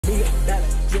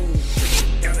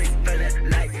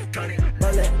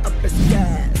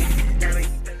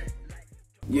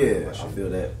Yeah, I feel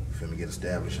that. You feel me? Get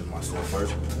established in myself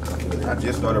first. I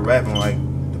just started rapping like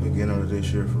the beginning of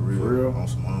this year for real. On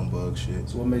some humbug shit.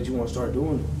 So what made you want to start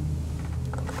doing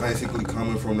it? Basically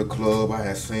coming from the club, I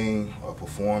had seen a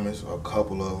performance, a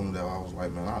couple of them that I was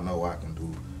like, man, I know I can do.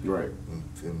 Right.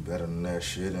 Feeling better than that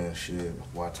shit and shit.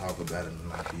 Why talk about it and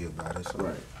not be about it? So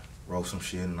right. Wrote some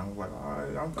shit and I was like, all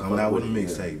right, I'm coming out with a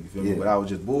mixtape. You feel me? Yeah. But I was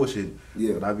just bullshit.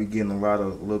 Yeah. But I be getting a lot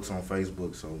of looks on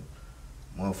Facebook, so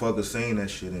motherfuckers seen that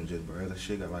shit and just, bro, that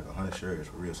shit got like 100 shares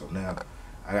for real. So now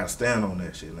I gotta stand on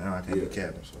that shit. Now I can't be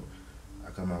capping. So I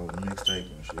come out with a mixtape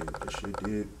and shit. That shit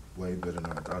did way better than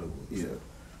I thought it would. Yeah. So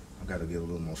I gotta get a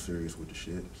little more serious with the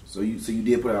shit. So you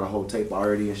did put out a whole tape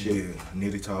already and shit? Yeah,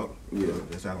 Nitti Talk. Yeah.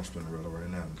 That's out on Spinnerella right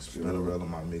now. Spinnerella,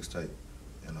 my mixtape,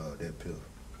 and that pill.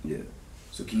 Yeah.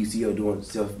 So can you see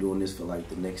yourself doing this for like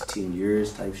the next 10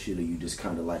 years type shit, or you just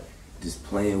kind of like just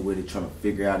playing with it, trying to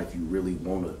figure out if you really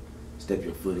want to step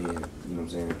your foot in, you know what I'm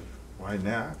saying? Right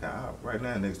now,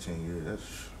 next 10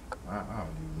 years, I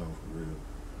don't even know for real.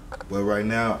 But right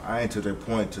now, I ain't to that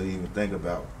point to even think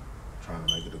about trying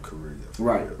to make it a career.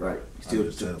 Right.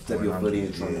 Still step your foot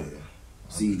in, trying to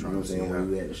see, you know what I'm saying, where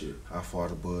you at and shit. How far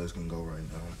the buzz can go right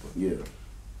now. But yeah.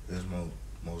 It's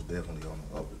most definitely on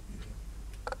the up.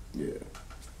 Yeah.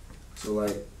 So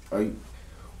like,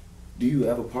 do you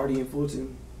have a party in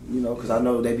Fulton? You know, because I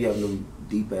know they be having them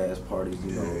deep ass parties.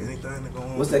 You know, anything that go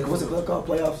on. What's the club called?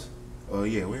 Playoffs? Oh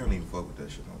yeah, we don't even fuck with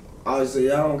that shit no more. Oh, so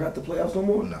y'all don't got the playoffs no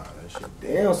more? Nah, that shit.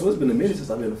 Damn, so it's been a minute since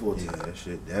I've been in Fulton. Yeah, that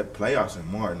shit. That playoffs in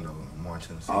Martin though, in Martin,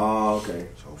 Tennessee. Oh, okay.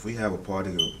 So if we have a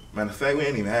party, matter of fact, we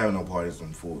ain't even having no parties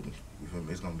in Fulton. You feel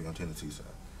me? It's gonna be on Tennessee side.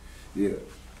 Yeah.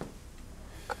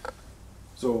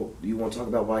 So, do you want to talk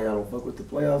about why y'all don't fuck with the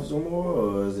playoffs no more,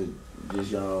 or is it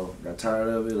just y'all got tired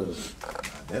of it? Or?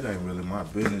 That ain't really my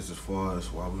business as far as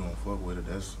why we don't fuck with it.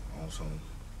 That's on some,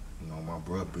 my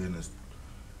bruh business.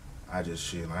 I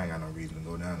ain't got no reason to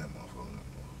go down that motherfucker no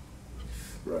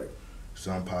more. Right.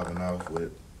 Something popping off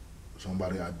with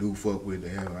somebody I do fuck with,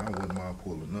 I wouldn't mind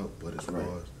pulling up, but as far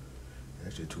as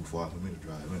that shit too far for me to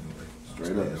drive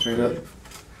anyway. Straight up.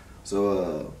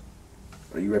 So,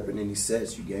 are you repping any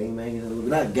sets? You gang banging a little bit?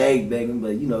 Not gang banging,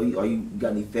 but you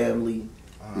got any family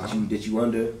that you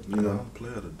under? You know, I'm a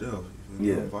player to death. You feel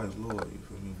me? I'm vice lord. You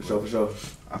feel me? For sure.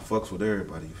 I fucks with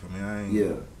everybody. You feel me? I ain't.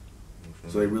 Yeah.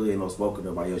 So it really ain't no smoking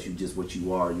nobody else. You just what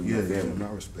you are. You family. I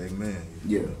respect man.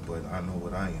 Yeah. But I know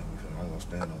what I am. You feel me? I'm gonna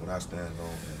stand on what I stand on.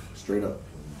 Straight up.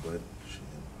 But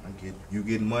shit, you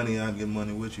get money, I get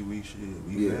money with you. We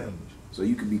family. So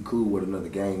you could be cool with another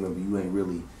gang member. You ain't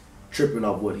really tripping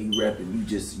off what he rapping. You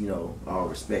just, all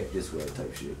respect this way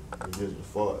type shit.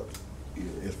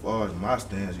 As far as my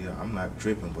stance, I'm not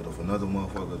tripping. But if another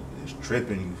motherfucker is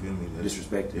tripping, you feel me?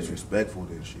 Disrespectful,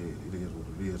 then shit. It is what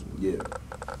it is.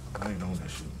 But I ain't on that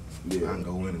shit. Yeah. I can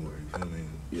go anywhere. You feel me?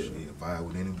 Shit, vibe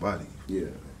with anybody. Yeah.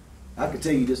 I can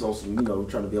tell you this on some,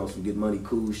 trying to be on some get money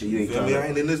cool shit. You ain't trying to. I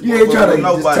ain't in this. You ain't trying to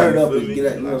nobody, just turn up and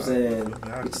get, you know what I'm saying?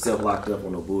 Get yourself locked up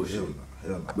on no bullshit. Hell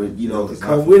no. But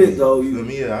come with it though. You feel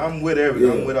me? Yeah, I'm with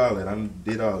everything. I'm with all that. I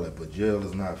did all that, but jail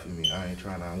is not for me. I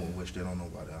won't wish that on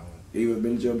nobody. You ever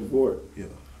been in jail before? Yeah.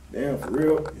 Damn, for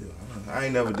real? Yeah. I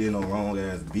ain't never did no wrong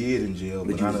ass bid in jail,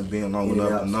 but I done been long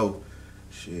enough to know.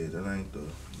 Shit, that ain't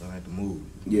the move.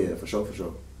 Yeah, for sure.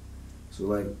 So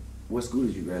like, what school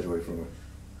did you graduate from?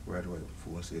 Graduated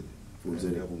from Fulton City. Fulton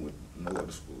City. Never went no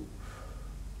other school.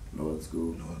 No other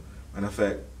school. No. Matter of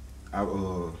fact, I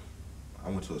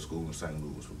went to a school in St.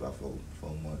 Louis for about 4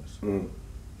 months when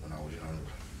I was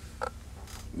younger.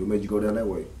 What made you go down that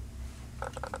way?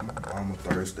 My mama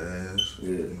thirsty ass. Yeah.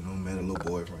 Met a little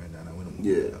boyfriend down there. We done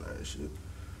moved down that shit.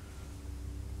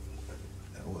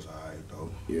 That was alright though.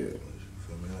 Yeah. You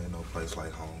feel me? There ain't no place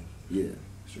like home. Yeah,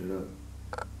 straight up.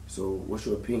 So what's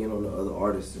your opinion on the other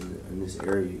artists in this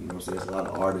area? You know what I'm saying? There's a lot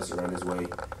of artists around this way. You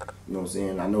know what I'm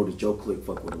saying? I know that your clique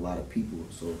fuck with a lot of people,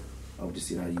 so I was just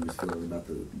seeing how you was feeling about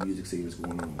the music scene that's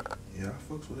going on. Yeah,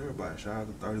 I fucks with everybody. Shout out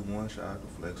to 31, shout out to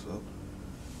Flex Up.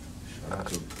 Shout out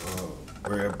to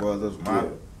Red Brothers. My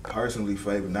personally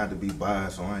favorite, not to be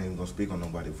biased, so I ain't even gonna speak on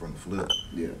nobody from the flip.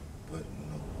 Yeah. But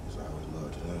it's always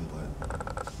love to them.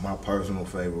 But my personal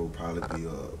favorite would probably be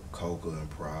Coca and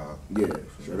Prague. Yeah,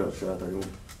 straight up, shout out 31.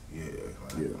 Yeah,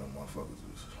 them motherfuckers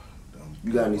is dumb.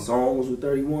 You got any songs with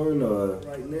 31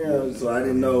 right now? So I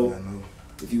didn't know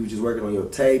if you was just working on your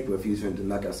tape or if you was trying to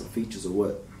knock out some features or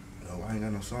what. No, I ain't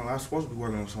got no song. I was supposed to be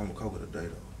working on a song with Coca today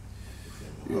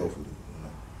though. Hopefully.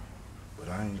 But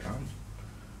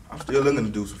I'm still looking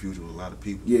to do some future with a lot of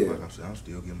people. Yeah. Like I said, I'm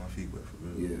still getting my feet wet for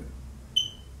real. Yeah.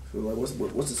 So like,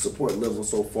 what's the support level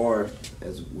so far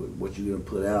as what you done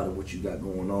put out and what you got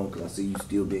going on? Because I see you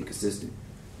still being consistent.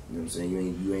 You know what I'm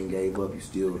saying? You ain't gave up. You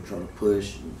still trying to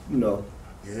push. You know.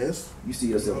 Yes. You see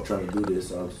yourself trying to do this.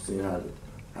 So I'm just seeing how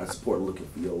the support looking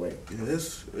for your way. Yeah,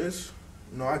 it's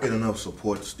you know, I get enough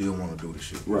support to still want to do the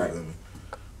shit. You right. feel me?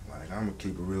 Like I'm gonna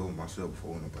keep it real with myself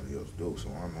before nobody else do. So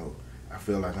I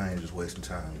feel like I ain't just wasting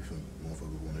time. You feel me?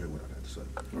 Motherfuckers want to hear what I got to say.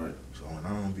 Right. So when I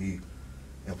don't be.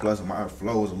 And plus, my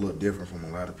flow is a little different from a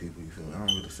lot of people. You feel me? I don't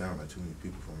really sound like too many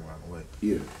people from around the way.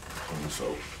 Yeah.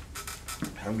 So,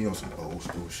 have me on some old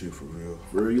school shit for real.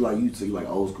 For real, you like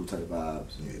old school type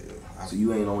vibes. Yeah. So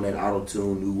you ain't on that auto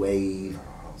tune, new wave,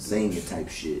 singing type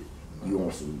shit. No. You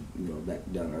on some, back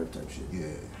down to earth type shit. Yeah.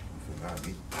 You feel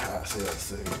me? I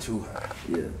say too high.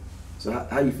 Yeah. So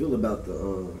how you feel about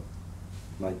the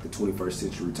like the 21st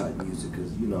century type music?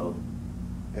 Because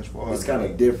as far it's kind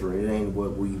of different. It ain't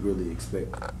what we really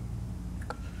expect.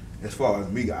 As far as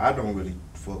me, I don't really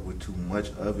fuck with too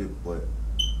much of it, but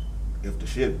if the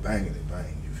shit banging, it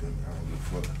bang. You feel me? I don't give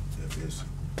a fuck if it's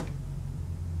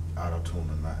auto-tune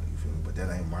or not. You feel me? But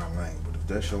that ain't my lane. But if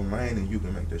that's your lane and you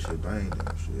can make that shit bang,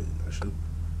 then shit, I should.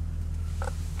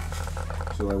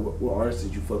 So like, what artists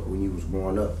did you fuck with when you was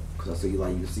growing up? Cause I see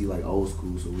you see old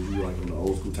school. So was you like on the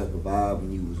old school type of vibe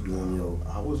when you was doing your?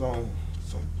 I was on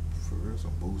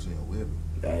some Boosie and Webby.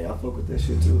 Hey, I fuck with that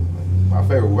shit too. My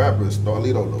favorite rapper is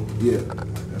Starlito though. Yeah.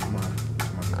 That's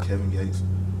my Kevin Gates,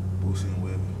 Boosie and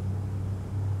Webby.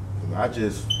 I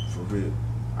just, for real,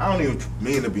 I don't even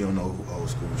mean to be on no old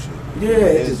school shit. Yeah,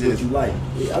 it's just what you like.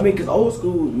 I mean, cause old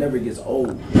school never gets old.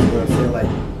 You know what I'm saying? Like,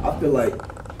 I feel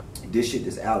like this shit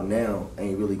that's out now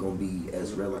ain't really gonna be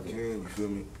as relevant. You feel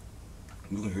me?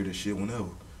 You can hear this shit whenever.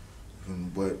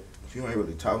 But if you ain't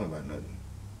really talking about nothing,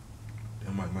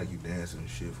 that might make you dancing and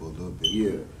shit for a little bit. Yeah.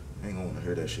 You ain't gonna wanna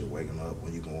hear that shit waking up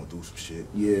when you going through some shit.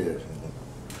 Yeah.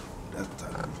 That's the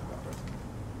type of music I like.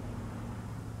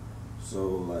 So,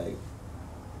 like,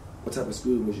 what type of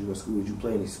school was you in school? Did you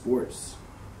play any sports?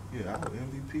 Yeah, I was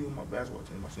MVP with my basketball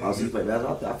team. Oh, so you played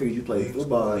basketball? I figured you played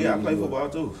football. Yeah, I played football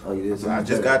too. Oh, you did? So I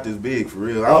just got this big, for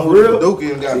real. Oh, for real?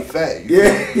 Dookie and got fat.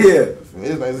 Yeah.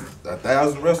 It's like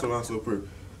 1,000 restaurants up here.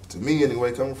 To me,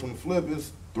 anyway, coming from the flip,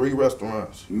 it's 3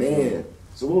 restaurants. Man.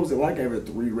 So what was it like having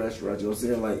 3 restaurants? You know what I'm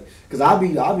saying? Like, cause I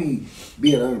be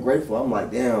being ungrateful. I'm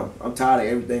like, damn, I'm tired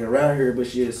of everything around here, but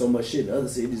shit, so much shit in other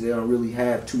cities, they don't really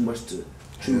have too much to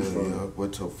choose from. Yeah,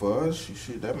 but for us,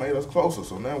 shit, that made us closer.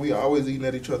 So now we always eating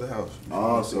at each other's house.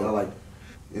 Oh, so y'all like,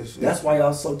 that's why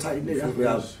y'all so tight knit.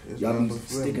 Y'all be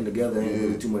sticking together and ain't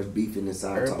really too much beef in this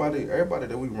side. Everybody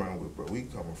that we run with, bro, we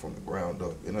coming from the ground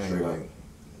up. It ain't like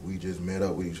we just met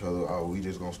up with each other. Oh, we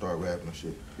just gonna start rapping and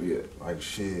shit. Yeah. Like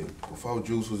shit, before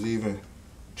Juice was even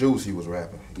Juice, he was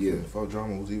rapping. Yeah. Before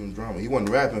Drama was even Drama, he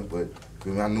wasn't rapping, but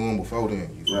I knew him before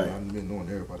then. You feel me? I've been knowing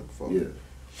everybody before. Yeah.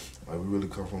 Like we really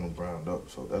come from the ground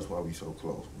up, so that's why we so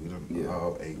close. We done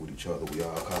all ate with each other. We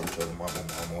all call each other mama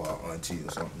or our auntie or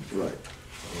something. Right.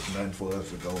 So it's nothing for us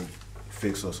to go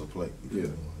fix us a plate. You feel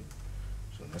me?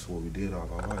 So that's what we did all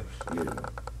our life. So. Yeah.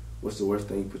 What's the worst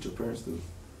thing you put your parents through?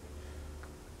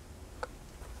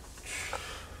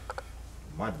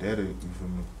 My daddy, you feel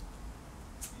me?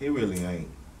 He really ain't.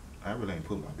 I really ain't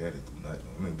put my daddy through nothing.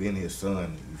 I mean, being his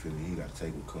son, you feel me? He got to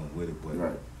take what comes with it. But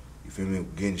you feel me?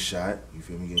 Getting shot. You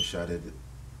feel me? Getting shot at the.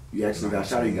 You actually got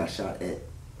shot. Or you got shot at?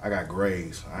 I got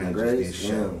grazed. I ain't just get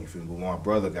shot. You feel me? But my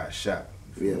brother got shot.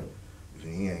 You feel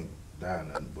me? He ain't died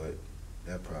nothing, but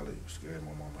that probably scared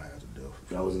my mama half to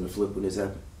death. Y'all was in the flip when this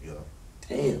happened? Yeah.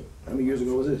 Damn. How many years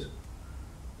ago was this?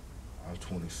 I was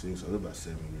 26. I was about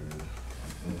 7 years.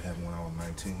 It happened when I was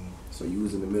 19. So you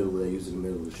was in the middle of that. You was in the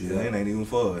middle of the shit. Yeah, it ain't even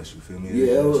for us. You feel me?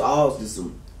 Yeah, it was all just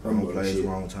some wrong place,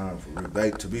 wrong time. For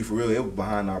real. To be for real, it was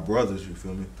behind our brothers. You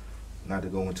feel me? Not to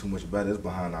go into too much about it. It's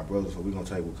behind our brothers, so we gonna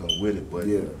take what comes with it. But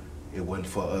it wasn't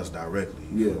for us directly.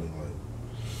 You feel me? Like,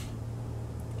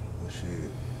 but shit,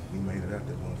 we made it out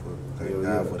there. Thank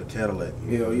God for the Cadillac.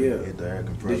 Hell yeah. Hit the air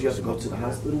compressor. Did you have to go to the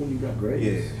hospital when you got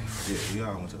grazed? Yeah, we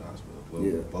all went to the hospital.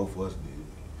 Well, both of us did.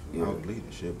 I was bleeding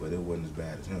shit, but it wasn't as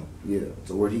bad as him. Yeah.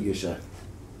 So where'd he get shot?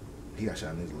 He got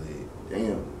shot in his leg.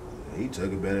 Damn. He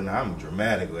took it better than I'm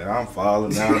dramatic. Like, I'm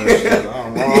falling down and shit.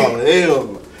 I'm all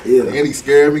hell. Yeah. And he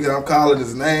scared me because I'm calling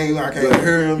his name. I can't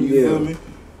hear him. You feel me?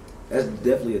 That's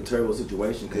definitely a terrible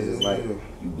situation because it's like you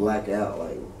black out.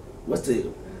 Like, what's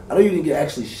the? I know you didn't get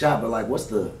actually shot, but like, what's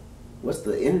the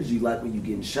energy like when you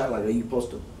getting shot? Like, are you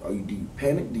supposed to? Do you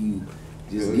panic? Do you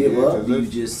just give up? Do you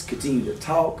just continue to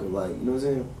talk? Or like, you know what I'm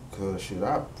saying? Cause shit,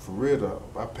 for real,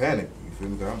 I panic. You feel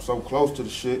me? Cause I'm so close to the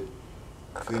shit.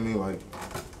 You feel me? Like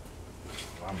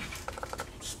I'm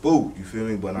spooked, you feel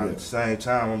me? But at the same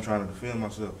time, I'm trying to defend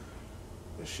myself.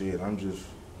 But shit, I'm just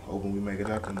hoping we make it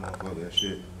out there, motherfucker. That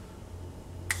shit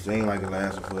seemed like it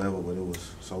lasted forever, but it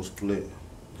was so split.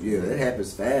 Yeah, it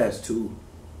happens fast too.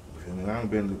 You feel me? I done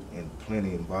been in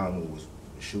plenty involvement with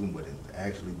shooting, but it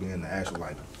actually being the actual,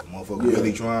 like, motherfucker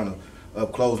really trying to,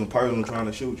 up close and personal, trying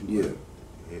to shoot you. Yeah.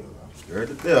 Yeah, I'm scared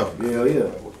to death. Yeah, yeah.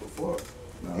 Like, what the fuck?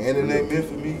 Nah, and it ain't meant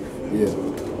for me. Yeah.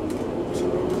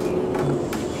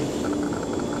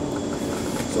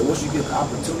 So once you get the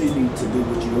opportunity to do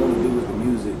what you want to do with the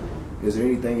music, is there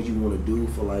anything that you want to do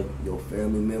for like your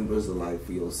family members or like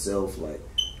for yourself? Like,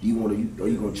 do you want to? Are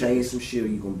you gonna change some shit? Or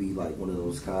you gonna be like one of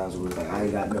those kinds where it's like I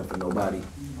ain't got nothing for nobody?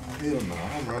 Hell no,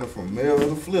 I'm running from mail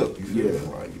to flip. You feel me?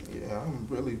 Like, I'm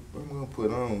gonna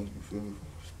put on. You feel me?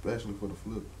 Especially for the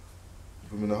flip. You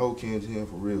feel me? The whole Ken's here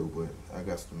for real, but I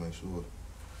got to make sure.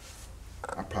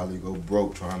 I probably go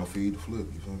broke trying to feed the flip.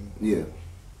 You feel me? Yeah.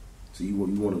 So you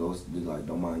want to go like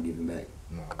don't mind giving back?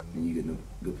 No. And you get in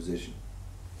a good position.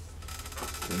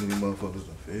 So many motherfuckers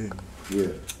done fed me.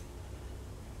 Yeah.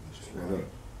 Straight up.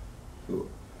 Cool.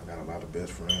 I got a lot of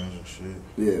best friends and shit.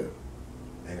 Yeah.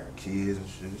 They got kids and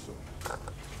shit. So.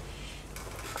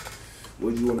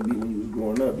 What did you want to be when you was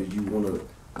growing up? Did you want to?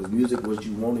 Was music what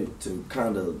you wanted to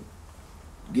kind of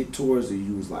get towards, or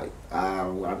you was like, I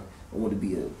want to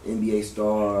be an NBA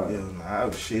star? Yeah,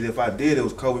 nah, shit. If I did, it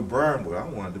was Kobe Bryant, but I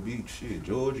wanted to be shit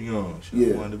George Young.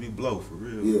 Shit, I wanted to be Blow for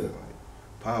real. Yeah. Like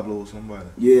Pablo or somebody.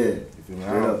 Yeah. You feel me?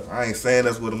 I ain't saying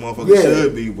that's what a motherfucker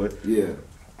should be, but yeah.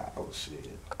 I was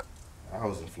shit. I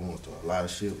was influenced to a lot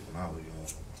of shit when I was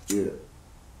young. Yeah.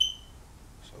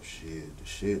 So shit, the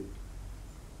shit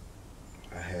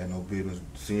I had no business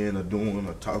seeing or doing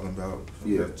or talking about.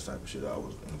 That's the type of shit I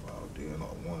was involved in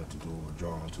or wanted to do or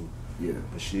drawn to. Yeah.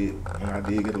 But shit, when I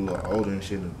did get a little older and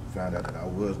shit and found out that I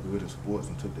was good at sports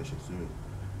and took that shit serious,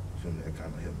 I feel me, that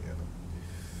kind of helped me out.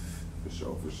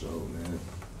 For sure, man.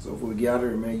 So before we get out of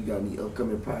here, man, you got any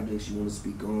upcoming projects you want to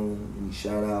speak on? Any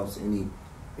shout outs? Any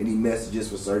messages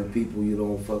for certain people you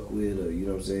don't fuck with, or you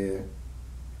know what I'm saying?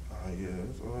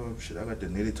 Yeah, shit, I got the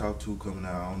Nitti Talk 2 coming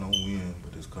out. I don't know when,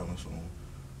 but it's coming soon.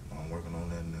 I'm working on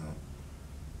that now.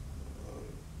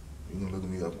 You can look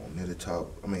me up on Nitti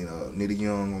Talk. Nitti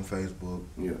Young on Facebook.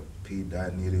 Yeah.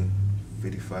 P.Nitti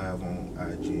 55 on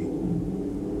IG.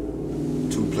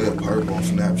 2Player Purp on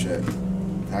Snapchat.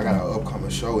 I got an upcoming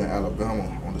show in Alabama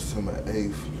on December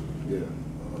 8th. Yeah.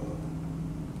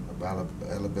 About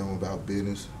Alabama about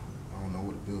business. I don't know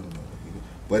what the building is.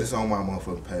 But it's on my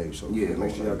motherfucking page. So yeah,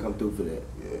 make sure y'all come through for that.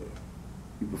 Yeah.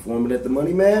 You performing at the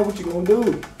Money Man? What you gonna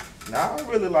do? Nah, I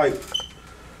really like.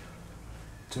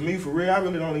 To me, for real, I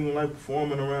really don't even like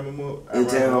performing around the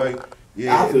way.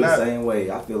 Yeah, I feel the same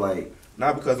way. I feel like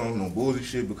not because I'm no bullshit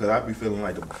shit, because I be feeling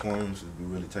like the performance would be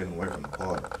really taken away from the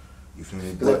party. You feel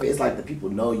me? Because it's like the people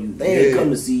know you. They ain't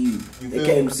come to see you. They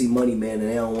came to see Money Man, and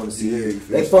they don't want to see you.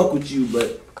 They fuck with you,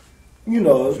 but you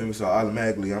know. You feel me? So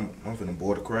automatically, I'm finna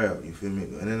board the crowd. You feel me?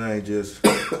 And it ain't just.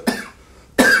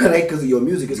 It ain't because of your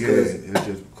music. It's because it's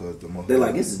just because the motherfucker. They're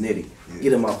like, this is Nitti.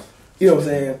 Get him off. You know what I'm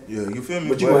saying? Yeah, you feel me?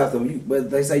 But you gonna have to. But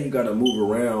they say you gotta move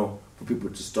around for people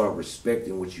to start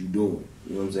respecting what you doing.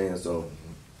 You know what I'm saying? So,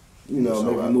 you know,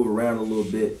 maybe move around a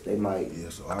little bit. They might. Yeah,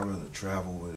 so I rather travel with